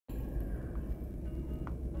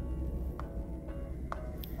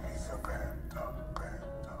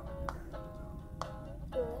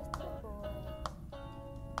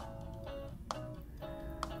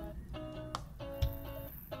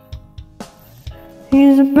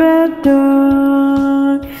He's a bad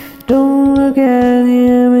dog. Don't look at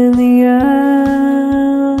him in the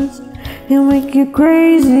eyes. He'll make you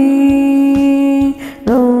crazy,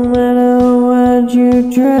 no matter what you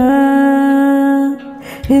try.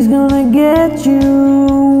 He's gonna get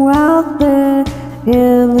you out there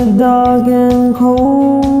in the dark and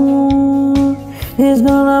cold. He's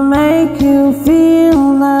gonna make you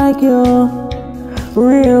feel like you're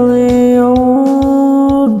really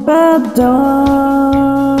old. Bad dog.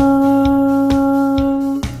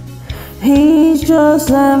 He's just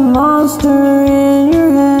that monster in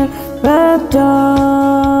your head. Bad dog.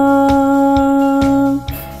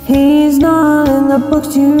 He's not in the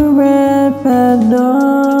books you read. Bad dog.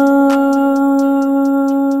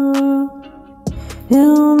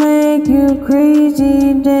 He'll make you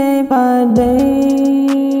crazy day by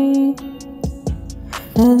day,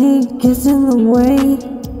 and he gets in the way.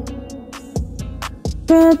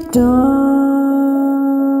 Bad dog.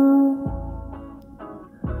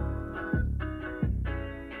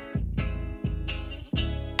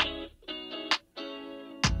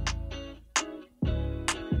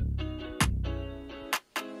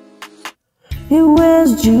 He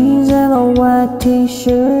wears jeans and a white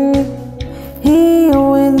t-shirt. He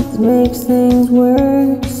always makes things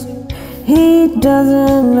worse. He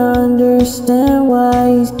doesn't understand why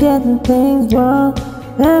he's getting things wrong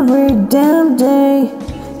every damn day.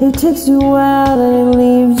 He takes you out and he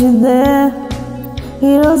leaves you there.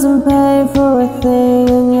 He doesn't pay for a thing,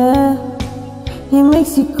 and yeah, he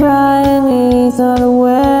makes you cry, and he's not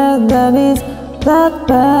aware that he's bad,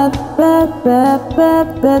 bad, bad, bad,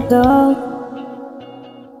 bad, bad dog.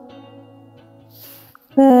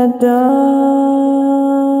 Bad dog.